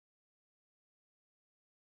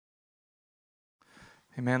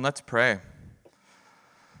Amen. Let's pray.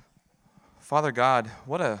 Father God,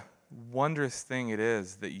 what a wondrous thing it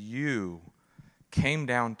is that you came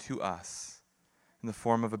down to us in the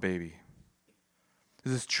form of a baby.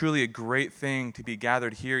 This is truly a great thing to be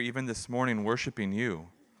gathered here even this morning worshiping you.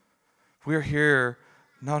 We are here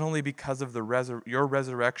not only because of your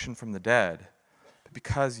resurrection from the dead, but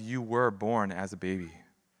because you were born as a baby.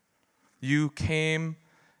 You came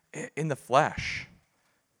in the flesh,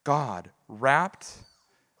 God, wrapped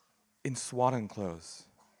in swaddling clothes.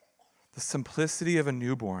 The simplicity of a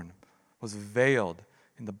newborn was veiled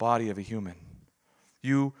in the body of a human.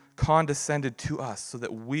 You condescended to us so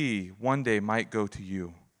that we one day might go to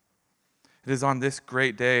you. It is on this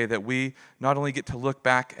great day that we not only get to look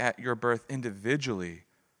back at your birth individually,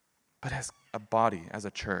 but as a body, as a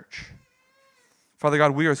church. Father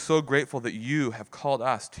God, we are so grateful that you have called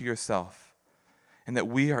us to yourself and that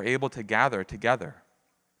we are able to gather together.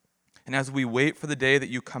 And as we wait for the day that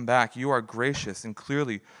you come back, you are gracious and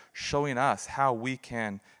clearly showing us how we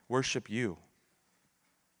can worship you.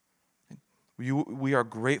 We are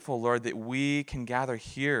grateful, Lord, that we can gather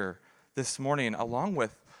here this morning along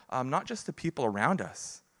with not just the people around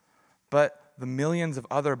us, but the millions of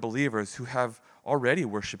other believers who have already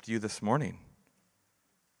worshiped you this morning.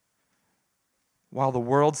 While the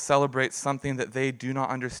world celebrates something that they do not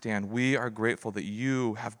understand, we are grateful that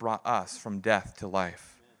you have brought us from death to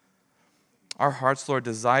life. Our hearts, Lord,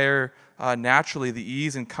 desire naturally the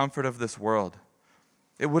ease and comfort of this world.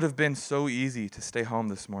 It would have been so easy to stay home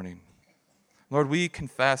this morning. Lord, we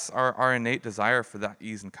confess our innate desire for that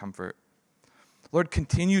ease and comfort. Lord,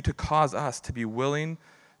 continue to cause us to be willing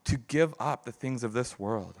to give up the things of this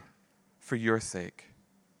world for your sake.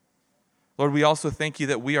 Lord, we also thank you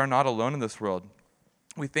that we are not alone in this world.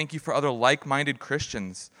 We thank you for other like-minded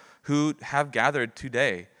Christians who have gathered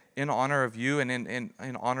today in honor of you and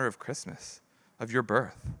in honor of Christmas, of your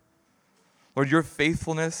birth. Lord, your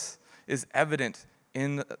faithfulness is evident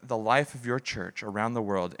in the life of your church around the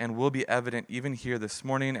world and will be evident even here this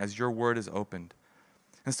morning as your word is opened.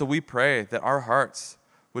 And so we pray that our hearts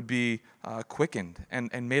would be quickened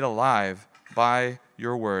and made alive by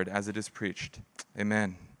your word as it is preached.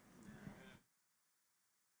 Amen.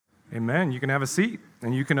 Amen. You can have a seat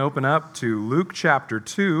and you can open up to Luke chapter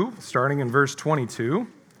 2, starting in verse 22.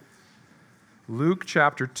 Luke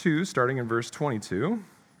chapter 2, starting in verse 22.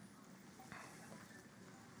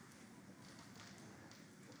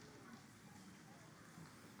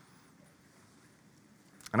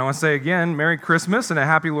 And I want to say again, Merry Christmas and a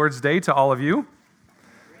Happy Lord's Day to all of you.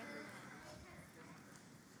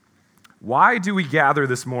 Why do we gather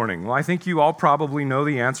this morning? Well, I think you all probably know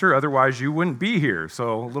the answer, otherwise you wouldn't be here.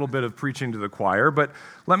 So a little bit of preaching to the choir, but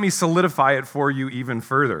let me solidify it for you even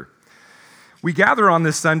further. We gather on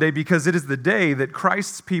this Sunday because it is the day that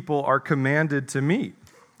Christ's people are commanded to meet,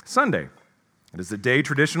 Sunday. It is the day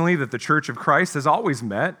traditionally that the Church of Christ has always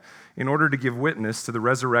met in order to give witness to the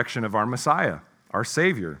resurrection of our Messiah, our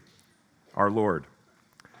Savior, our Lord.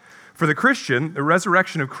 For the Christian, the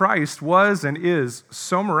resurrection of Christ was and is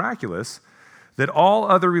so miraculous that all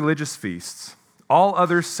other religious feasts, all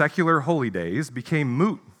other secular holy days became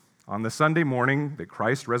moot on the Sunday morning that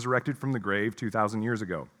Christ resurrected from the grave 2,000 years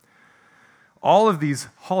ago. All of these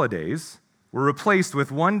holidays were replaced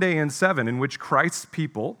with one day in 7 in which Christ's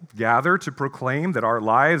people gather to proclaim that our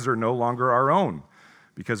lives are no longer our own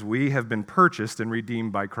because we have been purchased and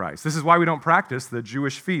redeemed by Christ. This is why we don't practice the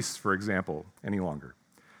Jewish feasts, for example, any longer.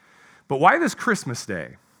 But why this Christmas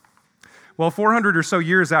day? Well, 400 or so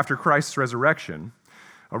years after Christ's resurrection,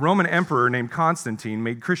 a Roman emperor named Constantine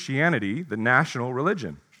made Christianity the national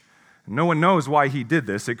religion. No one knows why he did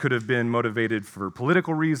this. It could have been motivated for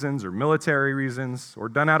political reasons or military reasons or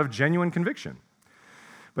done out of genuine conviction.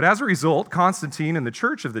 But as a result, Constantine and the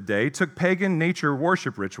church of the day took pagan nature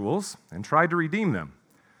worship rituals and tried to redeem them.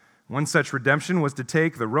 One such redemption was to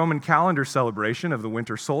take the Roman calendar celebration of the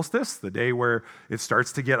winter solstice, the day where it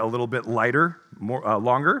starts to get a little bit lighter,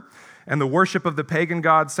 longer, and the worship of the pagan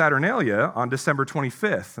god Saturnalia on December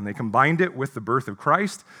 25th, and they combined it with the birth of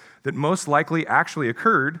Christ that most likely actually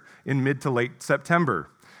occurred in mid to late September.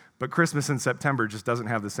 But Christmas in September just doesn't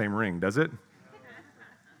have the same ring, does it?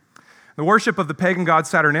 The worship of the pagan god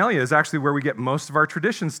Saturnalia is actually where we get most of our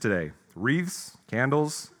traditions today. Wreaths,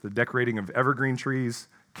 candles, the decorating of evergreen trees,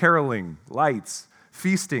 caroling, lights,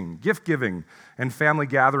 feasting, gift-giving, and family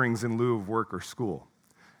gatherings in lieu of work or school.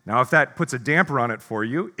 Now, if that puts a damper on it for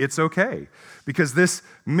you, it's okay, because this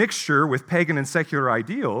mixture with pagan and secular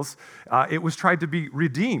ideals, it was tried to be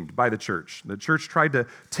redeemed by the church. The church tried to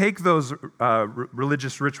take those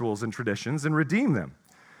religious rituals and traditions and redeem them.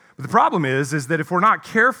 But the problem is that if we're not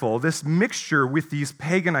careful, this mixture with these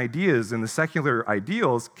pagan ideas and the secular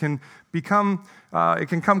ideals can become, it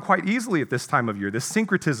can come quite easily at this time of year, this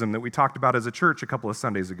syncretism that we talked about as a church a couple of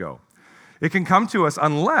Sundays ago. It can come to us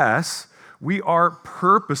unless we are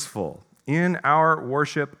purposeful in our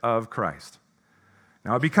worship of Christ.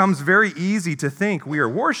 Now, it becomes very easy to think we are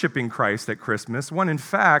worshiping Christ at Christmas when, in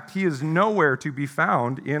fact, he is nowhere to be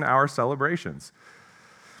found in our celebrations.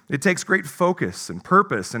 It takes great focus and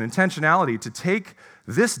purpose and intentionality to take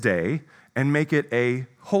this day and make it a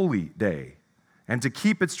holy day and to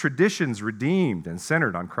keep its traditions redeemed and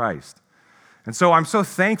centered on Christ. And so I'm so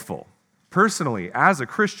thankful, personally, as a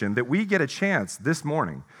Christian, that we get a chance this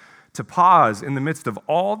morning to pause in the midst of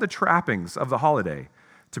all the trappings of the holiday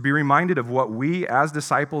to be reminded of what we, as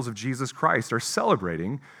disciples of Jesus Christ, are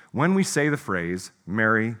celebrating when we say the phrase,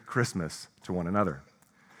 Merry Christmas, to one another.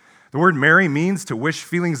 The word merry means to wish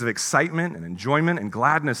feelings of excitement and enjoyment and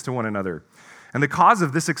gladness to one another. And the cause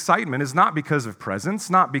of this excitement is not because of presents,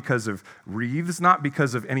 not because of wreaths, not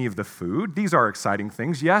because of any of the food. These are exciting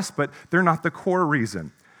things, yes, but they're not the core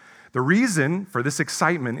reason. The reason for this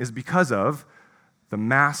excitement is because of the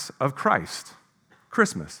Mass of Christ,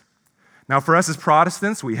 Christmas. Now, for us as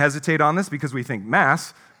Protestants, we hesitate on this because we think,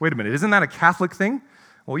 Mass, wait a minute, isn't that a Catholic thing?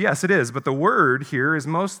 Well, yes, it is, but the word here is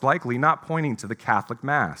most likely not pointing to the Catholic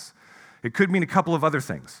Mass. It could mean a couple of other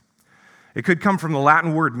things. It could come from the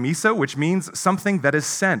Latin word missa, which means something that is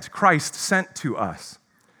sent, Christ sent to us.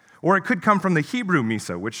 Or it could come from the Hebrew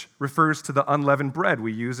missa, which refers to the unleavened bread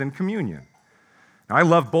we use in communion. Now, I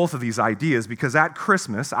love both of these ideas because at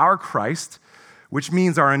Christmas, our Christ, which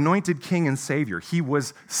means our anointed King and Savior, he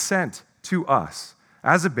was sent to us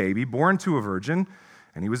as a baby, born to a virgin,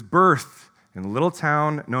 and he was birthed in a little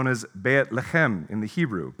town known as Bethlehem in the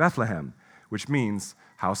Hebrew, Bethlehem, which means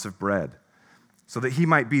house of bread, so that he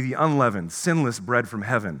might be the unleavened, sinless bread from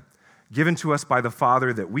heaven, given to us by the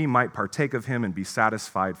Father that we might partake of him and be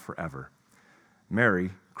satisfied forever.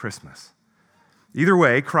 Merry Christmas. Either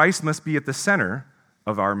way, Christ must be at the center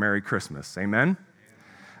of our Merry Christmas. Amen?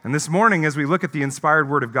 And this morning, as we look at the inspired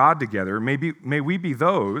Word of God together, may we be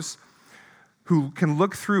those who can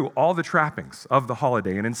look through all the trappings of the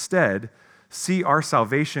holiday and instead see our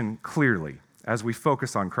salvation clearly as we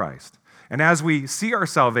focus on Christ. And as we see our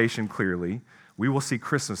salvation clearly, we will see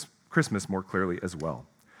Christmas more clearly as well.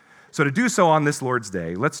 So to do so on this Lord's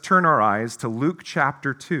Day, let's turn our eyes to Luke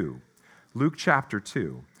chapter 2. Luke chapter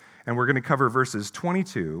 2. And we're going to cover verses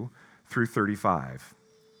 22 through 35.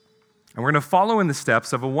 And we're going to follow in the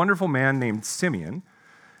steps of a wonderful man named Simeon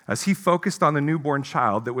as he focused on the newborn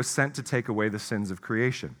child that was sent to take away the sins of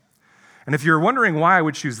creation. And if you're wondering why I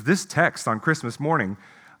would choose this text on Christmas morning,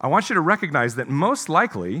 I want you to recognize that most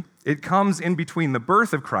likely it comes in between the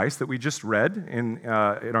birth of Christ that we just read in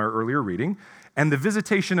our earlier reading and the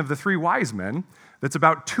visitation of the three wise men that's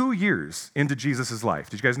about 2 years into Jesus' life.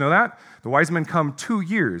 Did you guys know that? The wise men come 2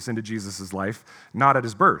 years into Jesus' life, not at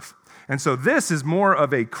his birth. And so this is more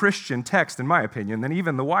of a Christian text, in my opinion, than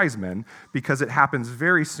even the wise men because it happens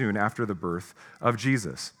very soon after the birth of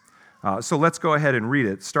Jesus. So let's go ahead and read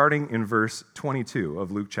it, starting in verse 22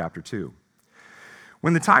 of Luke chapter 2.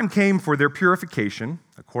 When the time came for their purification,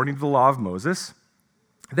 according to the law of Moses,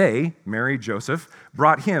 they, Mary, Joseph,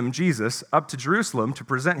 brought him, Jesus, up to Jerusalem to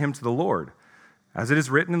present him to the Lord. As it is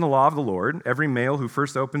written in the law of the Lord, every male who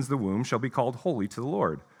first opens the womb shall be called holy to the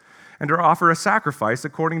Lord, and to offer a sacrifice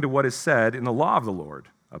according to what is said in the law of the Lord,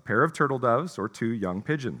 a pair of turtle doves or 2 young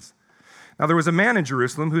pigeons. Now there was a man in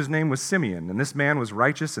Jerusalem whose name was Simeon, and this man was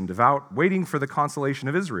righteous and devout, waiting for the consolation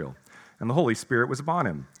of Israel, and the Holy Spirit was upon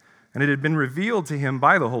him. And it had been revealed to him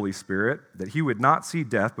by the Holy Spirit that he would not see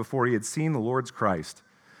death before he had seen the Lord's Christ.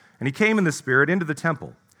 And he came in the Spirit into the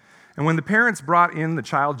temple. And when the parents brought in the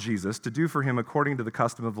child Jesus to do for him according to the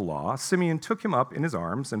custom of the law, Simeon took him up in his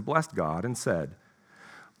arms and blessed God and said,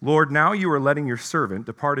 Lord, now you are letting your servant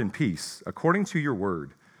depart in peace, according to your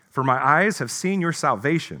word. For my eyes have seen your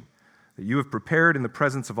salvation, that you have prepared in the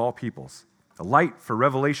presence of all peoples, a light for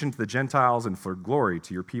revelation to the Gentiles and for glory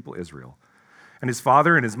to your people Israel. And his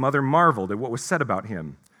father and his mother marveled at what was said about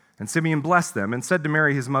him. And Simeon blessed them and said to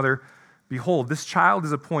Mary his mother, Behold, this child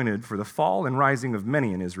is appointed for the fall and rising of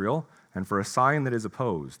many in Israel, and for a sign that is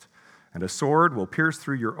opposed. And a sword will pierce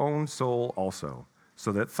through your own soul also,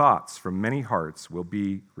 so that thoughts from many hearts will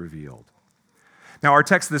be revealed. Now, our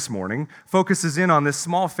text this morning focuses in on this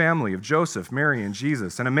small family of Joseph, Mary, and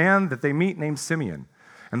Jesus, and a man that they meet named Simeon.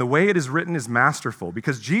 And the way it is written is masterful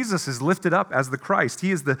because Jesus is lifted up as the Christ.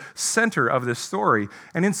 He is the center of this story,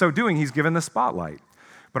 and in so doing, he's given the spotlight.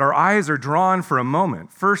 But our eyes are drawn for a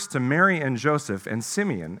moment, first to Mary and Joseph and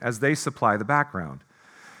Simeon as they supply the background.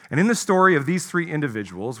 And in the story of these three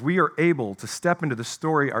individuals, we are able to step into the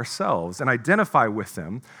story ourselves and identify with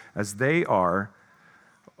them as they are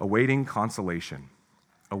awaiting consolation.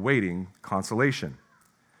 Awaiting consolation.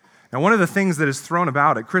 Now, one of the things that is thrown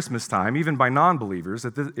about at Christmas time, even by non-believers,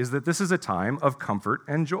 is that this is a time of comfort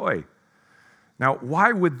and joy. Now,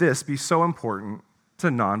 why would this be so important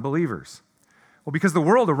to non-believers? Well, because the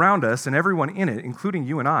world around us and everyone in it, including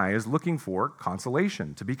you and I, is looking for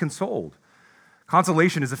consolation, to be consoled.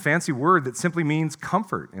 Consolation is a fancy word that simply means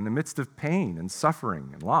comfort in the midst of pain and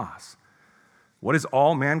suffering and loss. What is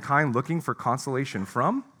all mankind looking for consolation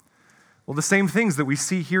from? Well, the same things that we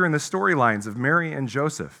see here in the storylines of Mary and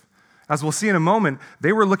Joseph. As we'll see in a moment,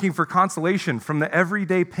 they were looking for consolation from the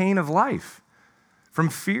everyday pain of life, from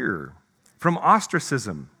fear, from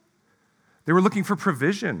ostracism. They were looking for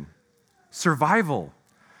provision, survival,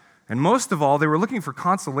 and most of all, they were looking for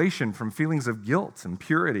consolation from feelings of guilt and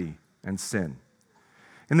purity and sin.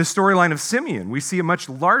 In the storyline of Simeon, we see a much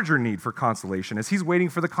larger need for consolation as he's waiting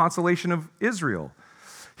for the consolation of Israel.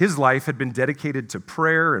 His life had been dedicated to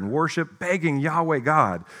prayer and worship, begging Yahweh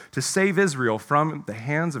God to save Israel from the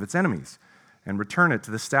hands of its enemies and return it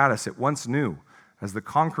to the status it once knew as the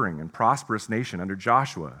conquering and prosperous nation under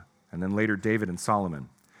Joshua and then later David and Solomon.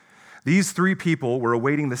 These three people were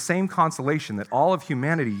awaiting the same consolation that all of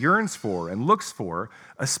humanity yearns for and looks for,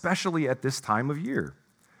 especially at this time of year.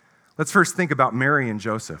 Let's first think about Mary and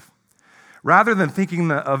Joseph. Rather than thinking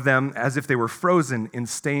of them as if they were frozen in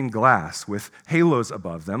stained glass with halos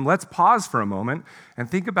above them, let's pause for a moment and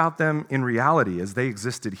think about them in reality as they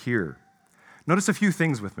existed here. Notice a few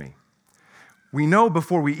things with me. We know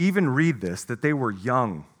before we even read this that they were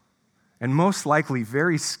young and most likely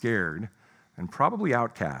very scared and probably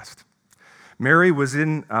outcast. Mary was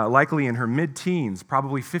likely in her mid-teens,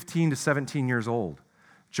 probably 15 to 17 years old.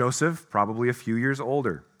 Joseph, probably a few years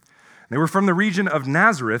older. They were from the region of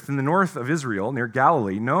Nazareth in the north of Israel, near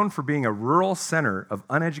Galilee, known for being a rural center of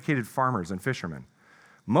uneducated farmers and fishermen.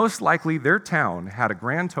 Most likely, their town had a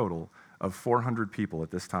grand total of 400 people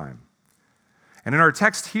at this time. And in our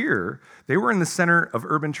text here, they were in the center of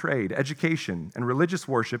urban trade, education, and religious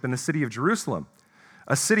worship in the city of Jerusalem,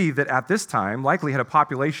 a city that at this time likely had a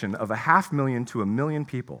population of 500,000 to 1 million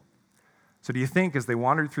people. So do you think as they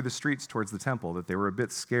wandered through the streets towards the temple that they were a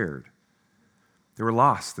bit scared? They were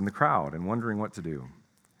lost in the crowd and wondering what to do.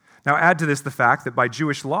 Now add to this the fact that by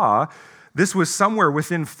Jewish law, this was somewhere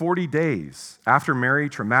within 40 days after Mary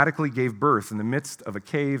traumatically gave birth in the midst of a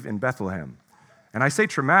cave in Bethlehem. And I say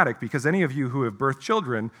traumatic because any of you who have birthed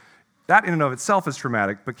children, that in and of itself is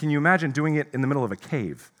traumatic, but can you imagine doing it in the middle of a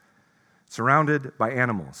cave, surrounded by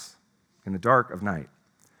animals in the dark of night?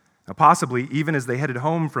 Now, possibly, even as they headed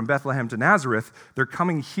home from Bethlehem to Nazareth, they're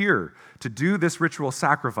coming here to do this ritual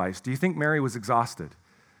sacrifice. Do you think Mary was exhausted?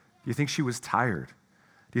 Do you think she was tired?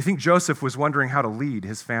 Do you think Joseph was wondering how to lead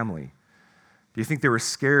his family? Do you think they were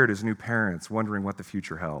scared as new parents, wondering what the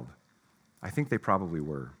future held? I think they probably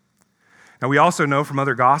were. Now, we also know from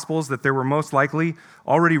other Gospels that there were most likely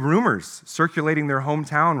already rumors circulating their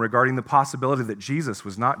hometown regarding the possibility that Jesus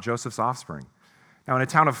was not Joseph's offspring. Now, in a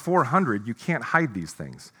town of 400, you can't hide these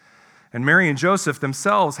things. And Mary and Joseph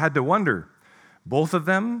themselves had to wonder, both of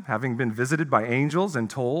them having been visited by angels and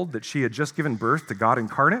told that she had just given birth to God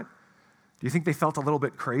incarnate. Do you think they felt a little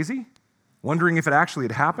bit crazy, wondering if it actually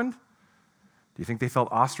had happened? Do you think they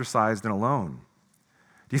felt ostracized and alone?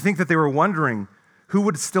 Do you think that they were wondering who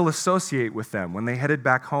would still associate with them when they headed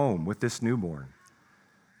back home with this newborn?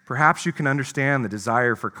 Perhaps you can understand the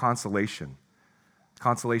desire for consolation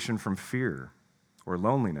from fear or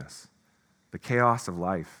loneliness, the chaos of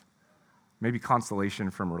life. Maybe consolation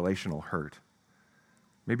from relational hurt.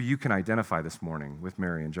 Maybe you can identify this morning with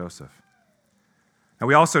Mary and Joseph. Now,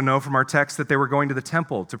 we also know from our text that they were going to the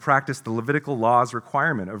temple to practice the Levitical law's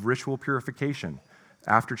requirement of ritual purification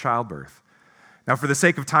after childbirth. Now, for the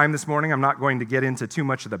sake of time this morning, I'm not going to get into too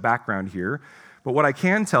much of the background here, but what I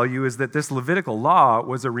can tell you is that this Levitical law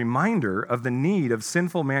was a reminder of the need of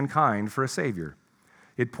sinful mankind for a Savior.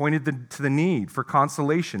 It pointed to the need for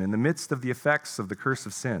consolation in the midst of the effects of the curse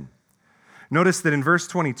of sin. Notice that in verse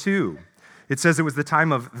 22, it says it was the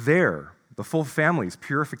time of the full family's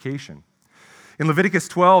purification. In Leviticus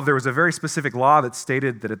 12, there was a very specific law that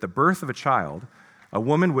stated that at the birth of a child, a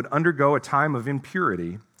woman would undergo a time of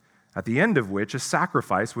impurity, at the end of which a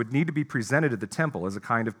sacrifice would need to be presented at the temple as a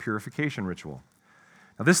kind of purification ritual.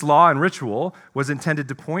 Now, this law and ritual was intended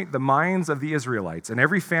to point the minds of the Israelites and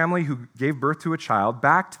every family who gave birth to a child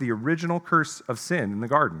back to the original curse of sin in the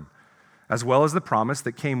garden, as well as the promise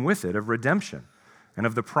that came with it of redemption and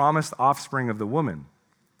of the promised offspring of the woman,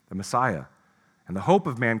 the Messiah, and the hope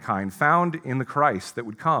of mankind found in the Christ that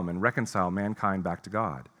would come and reconcile mankind back to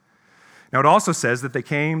God. Now, it also says that they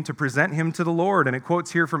came to present him to the Lord, and it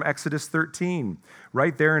quotes here from Exodus 13,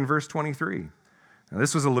 right there in verse 23. Now,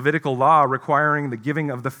 this was a Levitical law requiring the giving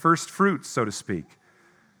of the first fruits, so to speak,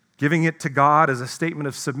 giving it to God as a statement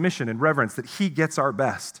of submission and reverence that he gets our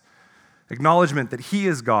best, acknowledgement that he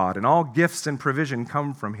is God, and all gifts and provision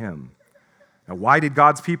come from him. Now, why did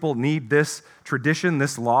God's people need this tradition,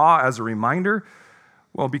 this law, as a reminder?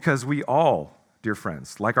 Well, because we all, dear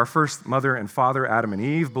friends, like our first mother and father, Adam and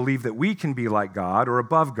Eve, believe that we can be like God or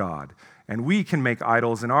above God, and we can make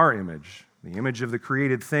idols in our image, the image of the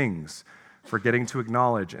created things, forgetting to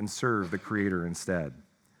acknowledge and serve the Creator instead.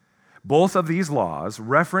 Both of these laws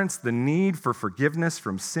reference the need for forgiveness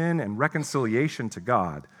from sin and reconciliation to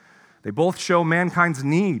God. They both show mankind's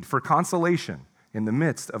need for consolation in the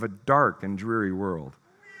midst of a dark and dreary world.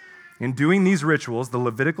 In doing these rituals, the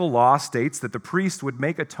Levitical law states that the priest would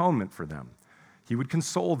make atonement for them. He would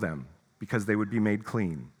console them because they would be made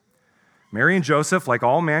clean. Mary and Joseph, like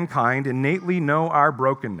all mankind, innately know our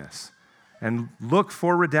brokenness and look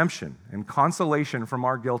for redemption and consolation from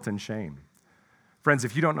our guilt and shame. Friends,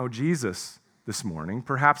 if you don't know Jesus this morning,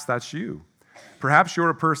 perhaps that's you. Perhaps you're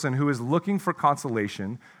a person who is looking for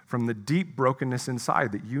consolation from the deep brokenness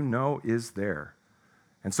inside that you know is there.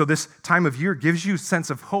 And so this time of year gives you a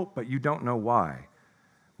sense of hope, but you don't know why.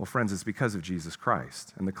 Well, friends, it's because of Jesus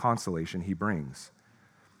Christ and the consolation he brings.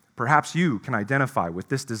 Perhaps you can identify with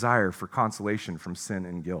this desire for consolation from sin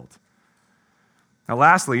and guilt. Now,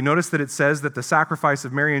 lastly, notice that it says that the sacrifice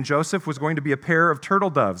of Mary and Joseph was going to be a pair of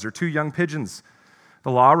turtle doves or 2 young pigeons.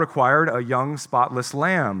 The law required a young, spotless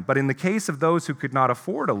lamb, but in the case of those who could not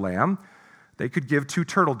afford a lamb, they could give 2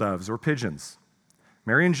 turtle doves or pigeons.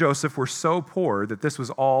 Mary and Joseph were so poor that this was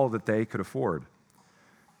all that they could afford.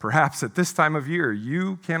 Perhaps at this time of year,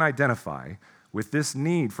 you can identify with this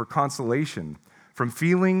need for consolation from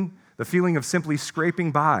the feeling of simply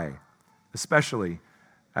scraping by, especially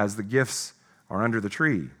as the gifts are under the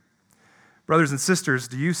tree. Brothers and sisters,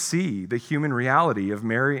 do you see the human reality of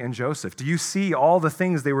Mary and Joseph? Do you see all the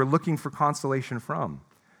things they were looking for consolation from?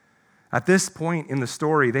 At this point in the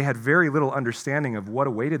story, they had very little understanding of what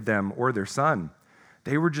awaited them or their son.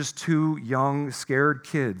 They were just 2 young, scared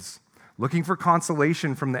kids looking for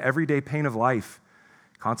consolation from the everyday pain of life,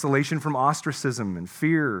 consolation from ostracism and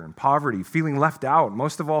fear and poverty, feeling left out,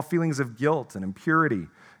 most of all, feelings of guilt and impurity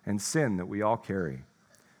and sin that we all carry.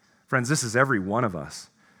 Friends, this is every one of us.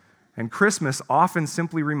 And Christmas often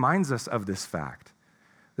simply reminds us of this fact.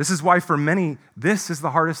 This is why for many, this is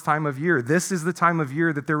the hardest time of year. This is the time of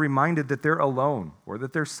year that they're reminded that they're alone or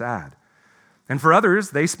that they're sad. And for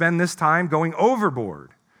others, they spend this time going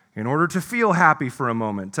overboard in order to feel happy for a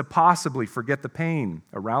moment, to possibly forget the pain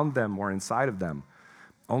around them or inside of them,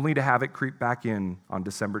 only to have it creep back in on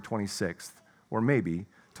December 26th, or maybe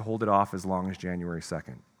to hold it off as long as January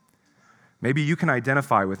 2nd. Maybe you can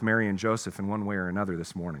identify with Mary and Joseph in one way or another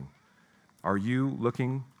this morning. Are you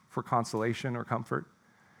looking for consolation or comfort?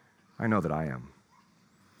 I know that I am.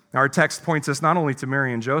 Now, our text points us not only to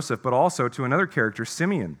Mary and Joseph, but also to another character,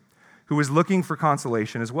 Simeon, who was looking for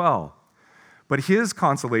consolation as well. But his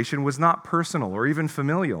consolation was not personal or even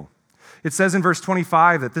familial. It says in verse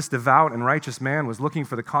 25 that this devout and righteous man was looking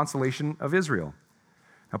for the consolation of Israel.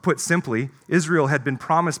 Now, put simply, Israel had been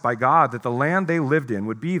promised by God that the land they lived in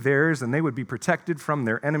would be theirs and they would be protected from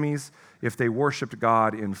their enemies if they worshiped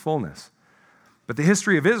God in fullness. But the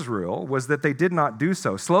history of Israel was that they did not do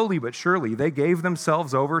so. Slowly but surely, they gave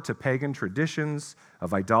themselves over to pagan traditions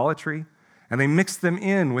of idolatry, and they mixed them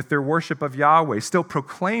in with their worship of Yahweh, still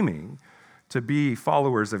proclaiming to be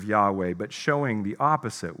followers of Yahweh, but showing the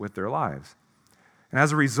opposite with their lives. And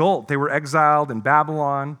as a result, they were exiled in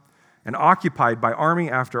Babylon and occupied by army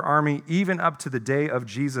after army, even up to the day of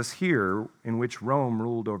Jesus here, in which Rome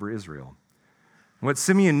ruled over Israel. And what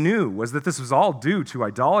Simeon knew was that this was all due to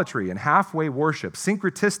idolatry and halfway worship,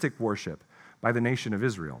 syncretistic worship by the nation of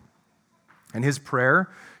Israel. And his prayer,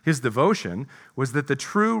 his devotion, was that the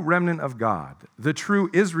true remnant of God, the true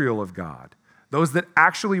Israel of God, those that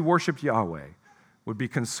actually worshiped Yahweh, would be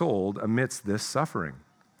consoled amidst this suffering.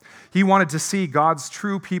 He wanted to see God's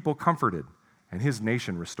true people comforted and his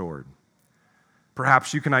nation restored.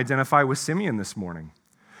 Perhaps you can identify with Simeon this morning,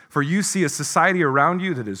 for you see a society around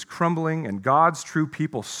you that is crumbling and God's true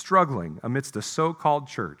people struggling amidst a so-called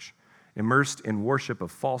church immersed in worship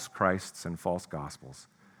of false Christs and false gospels.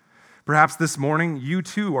 Perhaps this morning you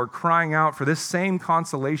too are crying out for this same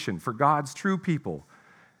consolation for God's true people,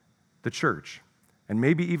 the church, and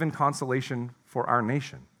maybe even consolation for our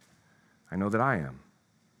nation. I know that I am.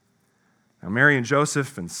 Now, Mary and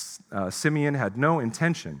Joseph and Simeon had no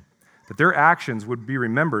intention that their actions would be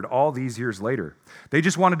remembered all these years later. They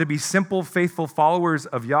just wanted to be simple, faithful followers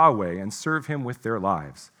of Yahweh and serve him with their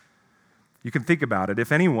lives. You can think about it.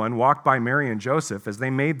 If anyone walked by Mary and Joseph as they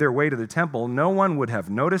made their way to the temple, no one would have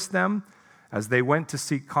noticed them as they went to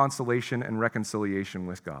seek consolation and reconciliation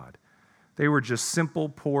with God. They were just simple,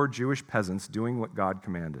 poor Jewish peasants doing what God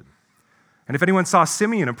commanded. And if anyone saw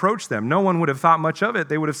Simeon approach them, no one would have thought much of it.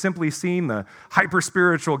 They would have simply seen the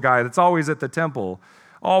hyper-spiritual guy that's always at the temple,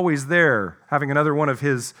 always there, having another one of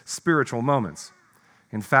his spiritual moments.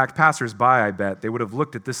 In fact, passersby, I bet, they would have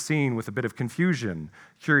looked at this scene with a bit of confusion,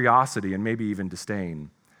 curiosity, and maybe even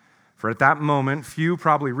disdain. For at that moment, few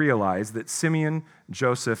probably realized that Simeon,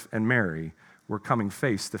 Joseph, and Mary were coming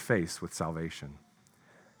face to face with salvation.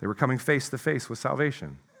 They were coming face to face with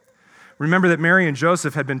salvation. Remember that Mary and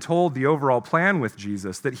Joseph had been told the overall plan with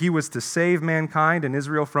Jesus, that he was to save mankind and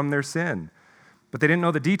Israel from their sin. But they didn't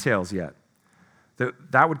know the details yet.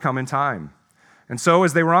 That would come in time. And so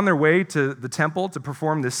as they were on their way to the temple to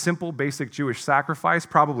perform this simple, basic Jewish sacrifice,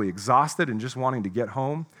 probably exhausted and just wanting to get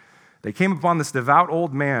home, they came upon this devout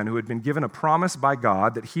old man who had been given a promise by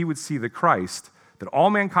God that he would see the Christ that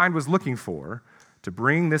all mankind was looking for to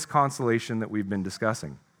bring this consolation that we've been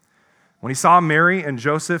discussing. When he saw Mary and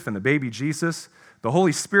Joseph and the baby Jesus, the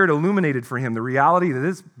Holy Spirit illuminated for him the reality that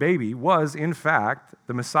this baby was, in fact,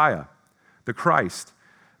 the Messiah, the Christ,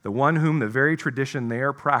 the one whom the very tradition they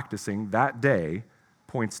are practicing that day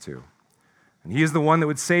points to. And he is the one that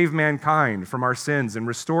would save mankind from our sins and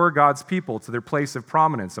restore God's people to their place of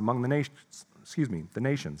prominence among the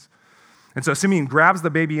nations. And so Simeon grabs the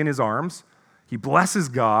baby in his arms, he blesses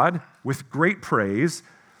God with great praise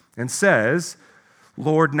and says,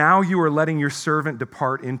 "Lord, now you are letting your servant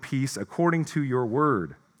depart in peace according to your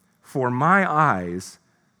word, for my eyes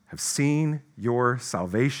have seen your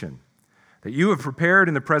salvation, that you have prepared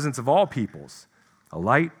in the presence of all peoples, a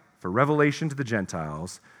light for revelation to the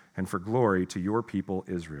Gentiles and for glory to your people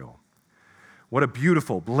Israel." What a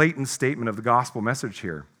beautiful, blatant statement of the gospel message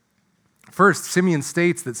here. First, Simeon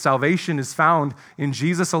states that salvation is found in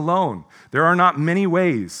Jesus alone. There are not many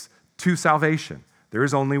ways to salvation. There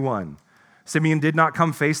is only one. Simeon did not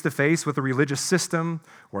come face to face with a religious system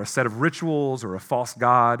or a set of rituals or a false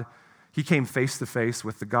god. He came face to face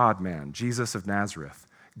with the God-man, Jesus of Nazareth,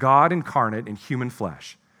 God incarnate in human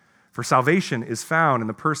flesh. For salvation is found in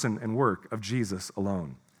the person and work of Jesus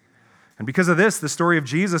alone. And because of this, the story of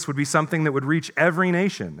Jesus would be something that would reach every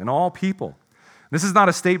nation and all people. This is not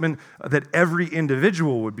a statement that every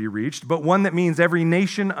individual would be reached, but one that means every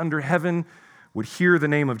nation under heaven would hear the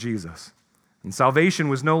name of Jesus. And salvation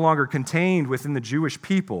was no longer contained within the Jewish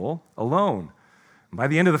people alone. By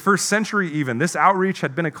the end of the first century even, this outreach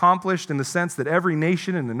had been accomplished in the sense that every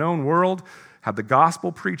nation in the known world had the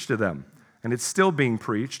gospel preached to them, and it's still being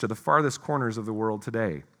preached to the farthest corners of the world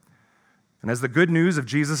today. And as the good news of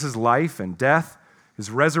Jesus' life and death,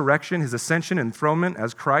 his resurrection, his ascension and enthronement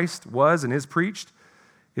as Christ was and is preached,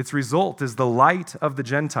 its result is the light of the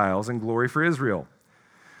Gentiles and glory for Israel.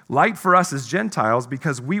 Light for us as Gentiles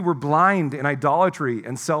because we were blind in idolatry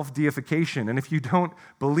and self-deification. And if you don't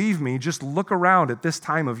believe me, just look around at this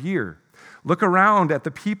time of year. Look around at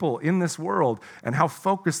the people in this world and how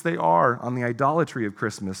focused they are on the idolatry of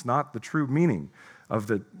Christmas, not the true meaning of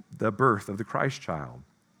the birth of the Christ child.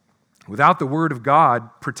 Without the word of God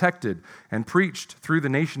protected and preached through the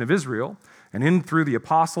nation of Israel and in through the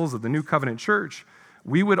apostles of the New Covenant Church,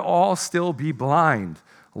 we would all still be blind,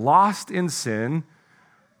 lost in sin,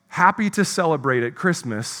 happy to celebrate at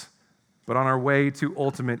Christmas, but on our way to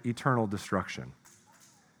ultimate eternal destruction.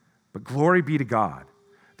 But glory be to God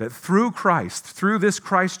that through Christ, through this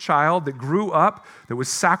Christ child that grew up, that was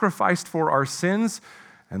sacrificed for our sins,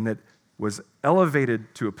 and that was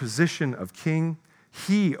elevated to a position of king,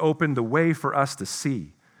 he opened the way for us to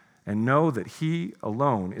see and know that he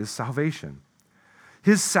alone is salvation.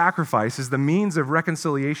 His sacrifice is the means of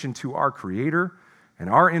reconciliation to our Creator and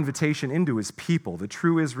our invitation into his people, the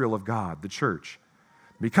true Israel of God, the church.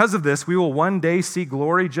 Because of this, we will one day see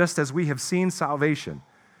glory just as we have seen salvation,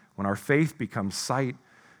 when our faith becomes sight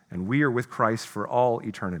and we are with Christ for all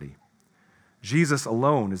eternity. Jesus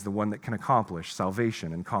alone is the one that can accomplish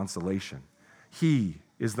salvation and consolation. He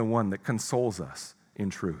is the one that consoles us in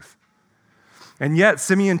truth. And yet,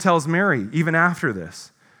 Simeon tells Mary, even after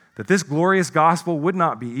this, that this glorious gospel would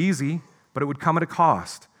not be easy, but it would come at a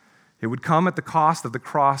cost. It would come at the cost of the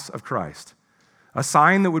cross of Christ, a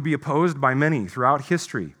sign that would be opposed by many throughout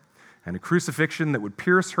history, and a crucifixion that would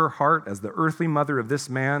pierce her heart as the earthly mother of this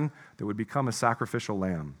man that would become a sacrificial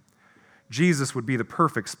lamb. Jesus would be the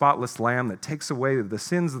perfect, spotless lamb that takes away the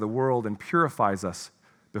sins of the world and purifies us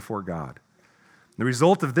before God. The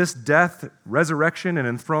result of this death, resurrection, and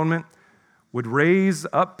enthronement would raise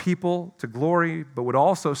up people to glory, but would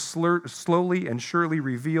also slowly and surely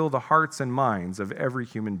reveal the hearts and minds of every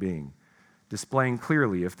human being, displaying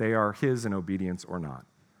clearly if they are his in obedience or not.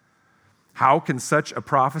 How can such a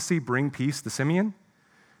prophecy bring peace to Simeon?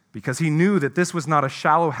 Because he knew that this was not a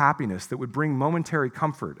shallow happiness that would bring momentary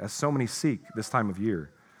comfort, as so many seek this time of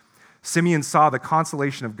year. Simeon saw the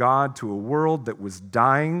consolation of God to a world that was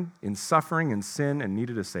dying in suffering and sin and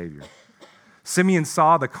needed a Savior. Simeon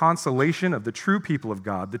saw the consolation of the true people of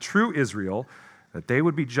God, the true Israel, that they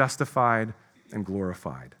would be justified and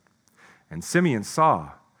glorified. And Simeon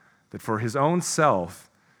saw that for his own self,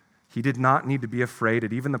 he did not need to be afraid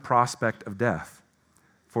at even the prospect of death.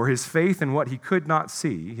 For his faith in what he could not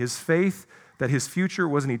see, his faith that his future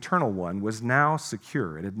was an eternal one, was now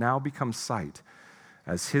secure. It had now become sight,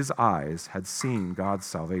 as his eyes had seen God's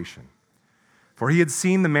salvation. For he had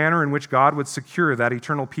seen the manner in which God would secure that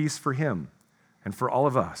eternal peace for him and for all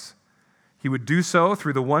of us. He would do so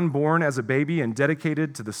through the one born as a baby and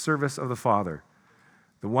dedicated to the service of the Father,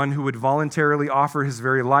 the one who would voluntarily offer his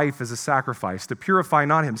very life as a sacrifice to purify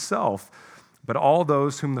not himself, but all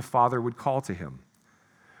those whom the Father would call to him.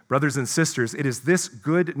 Brothers and sisters, it is this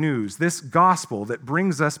good news, this gospel, that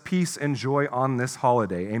brings us peace and joy on this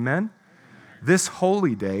holiday. Amen? This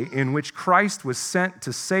holy day in which Christ was sent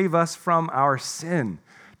to save us from our sin,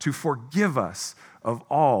 to forgive us of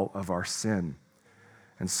all of our sin.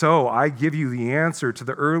 And so I give you the answer to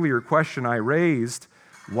the earlier question I raised.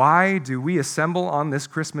 Why do we assemble on this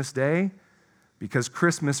Christmas day? Because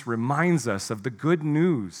Christmas reminds us of the good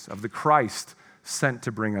news of the Christ sent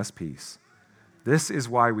to bring us peace. This is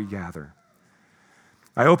why we gather.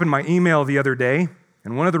 I opened my email the other day,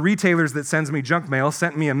 and one of the retailers that sends me junk mail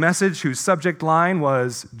sent me a message whose subject line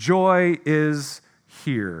was, "Joy is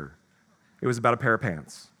here." It was about a pair of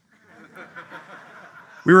pants.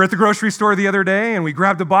 We were at the grocery store the other day, and we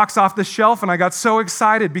grabbed a box off the shelf, and I got so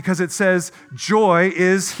excited because it says, "Joy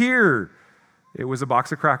is here." It was a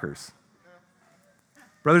box of crackers.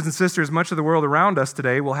 Brothers and sisters, much of the world around us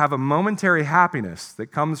today will have a momentary happiness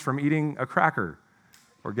that comes from eating a cracker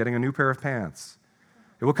or getting a new pair of pants.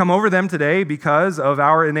 It will come over them today because of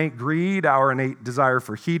our innate greed, our innate desire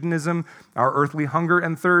for hedonism, our earthly hunger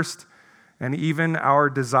and thirst, and even our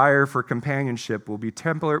desire for companionship will be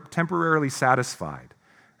temporarily satisfied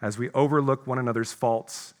as we overlook one another's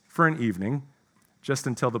faults for an evening, just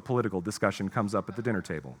until the political discussion comes up at the dinner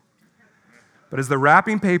table. But as the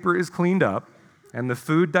wrapping paper is cleaned up and the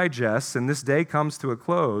food digests and this day comes to a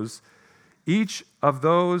close, each of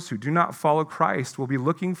those who do not follow Christ will be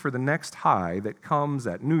looking for the next high that comes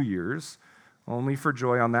at New Year's, only for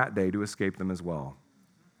joy on that day to escape them as well.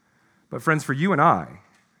 But friends, for you and I,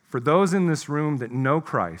 for those in this room that know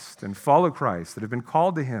Christ and follow Christ, that have been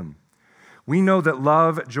called to him, we know that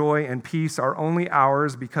love, joy, and peace are only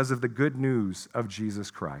ours because of the good news of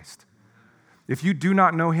Jesus Christ. If you do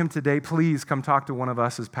not know him today, please come talk to one of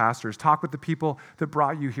us as pastors. Talk with the people that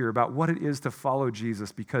brought you here about what it is to follow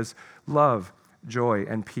Jesus, because love, joy,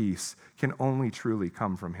 and peace can only truly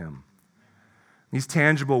come from him. These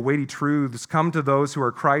tangible, weighty truths come to those who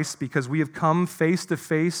are Christ because we have come face to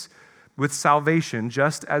face with salvation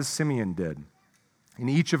just as Simeon did. In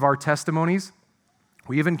each of our testimonies,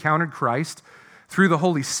 we have encountered Christ through the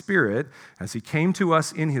Holy Spirit as he came to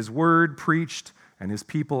us in his word, preached, and his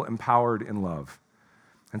people empowered in love.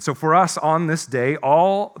 And so for us on this day,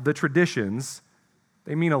 all the traditions,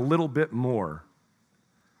 they mean a little bit more.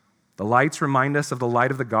 The lights remind us of the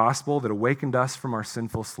light of the gospel that awakened us from our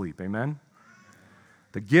sinful sleep. Amen?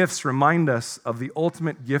 The gifts remind us of the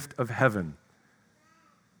ultimate gift of heaven.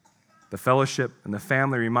 The fellowship and the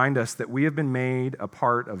family remind us that we have been made a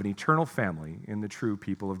part of an eternal family in the true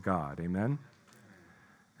people of God. Amen?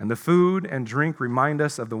 And the food and drink remind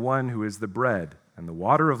us of the one who is the bread and the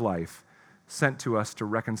water of life sent to us to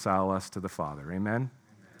reconcile us to the Father. Amen?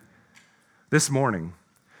 This morning,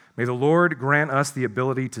 may the Lord grant us the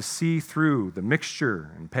ability to see through the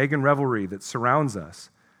mixture and pagan revelry that surrounds us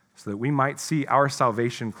so that we might see our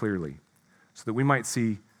salvation clearly, so that we might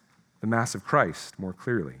see the Mass of Christ more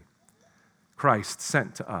clearly. Christ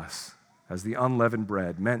sent to us as the unleavened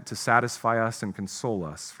bread meant to satisfy us and console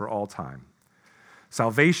us for all time.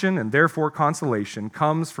 Salvation and therefore consolation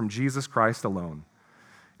comes from Jesus Christ alone.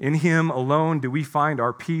 In him alone do we find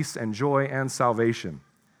our peace and joy and salvation.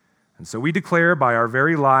 And so we declare by our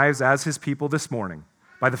very lives as his people this morning,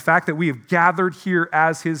 by the fact that we have gathered here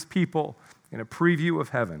as his people in a preview of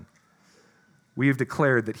heaven, we have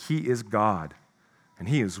declared that he is God and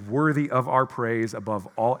he is worthy of our praise above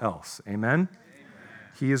all else. Amen?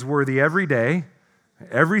 He is worthy every day,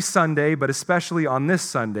 every Sunday, but especially on this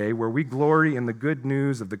Sunday where we glory in the good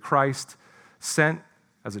news of the Christ sent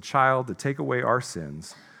as a child to take away our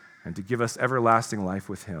sins and to give us everlasting life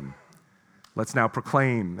with him. Let's now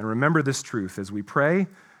proclaim and remember this truth as we pray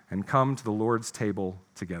and come to the Lord's table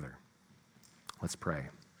together. Let's pray.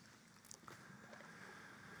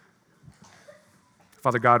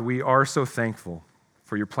 Father God, we are so thankful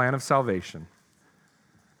for your plan of salvation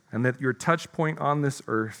and that your touch point on this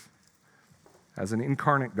earth as an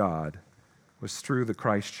incarnate God was through the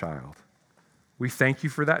Christ child. We thank you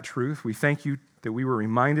for that truth. We thank you that we were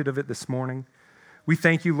reminded of it this morning. We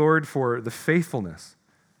thank you, Lord, for the faithfulness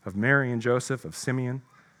of Mary and Joseph, of Simeon,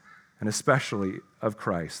 and especially of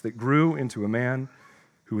Christ, that grew into a man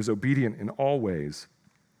who was obedient in all ways,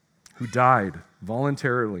 who died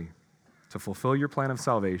voluntarily to fulfill your plan of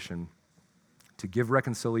salvation, to give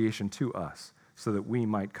reconciliation to us so that we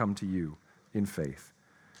might come to you in faith.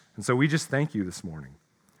 And so we just thank you this morning.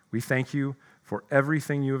 We thank you for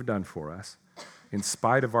everything you have done for us in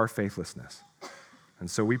spite of our faithlessness. And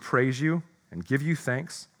so we praise you and give you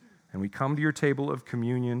thanks, and we come to your table of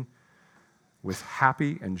communion with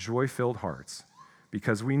happy and joy-filled hearts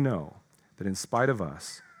because we know that in spite of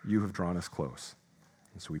us, you have drawn us close.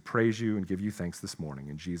 And so we praise you and give you thanks this morning.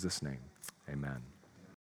 In Jesus' name, amen.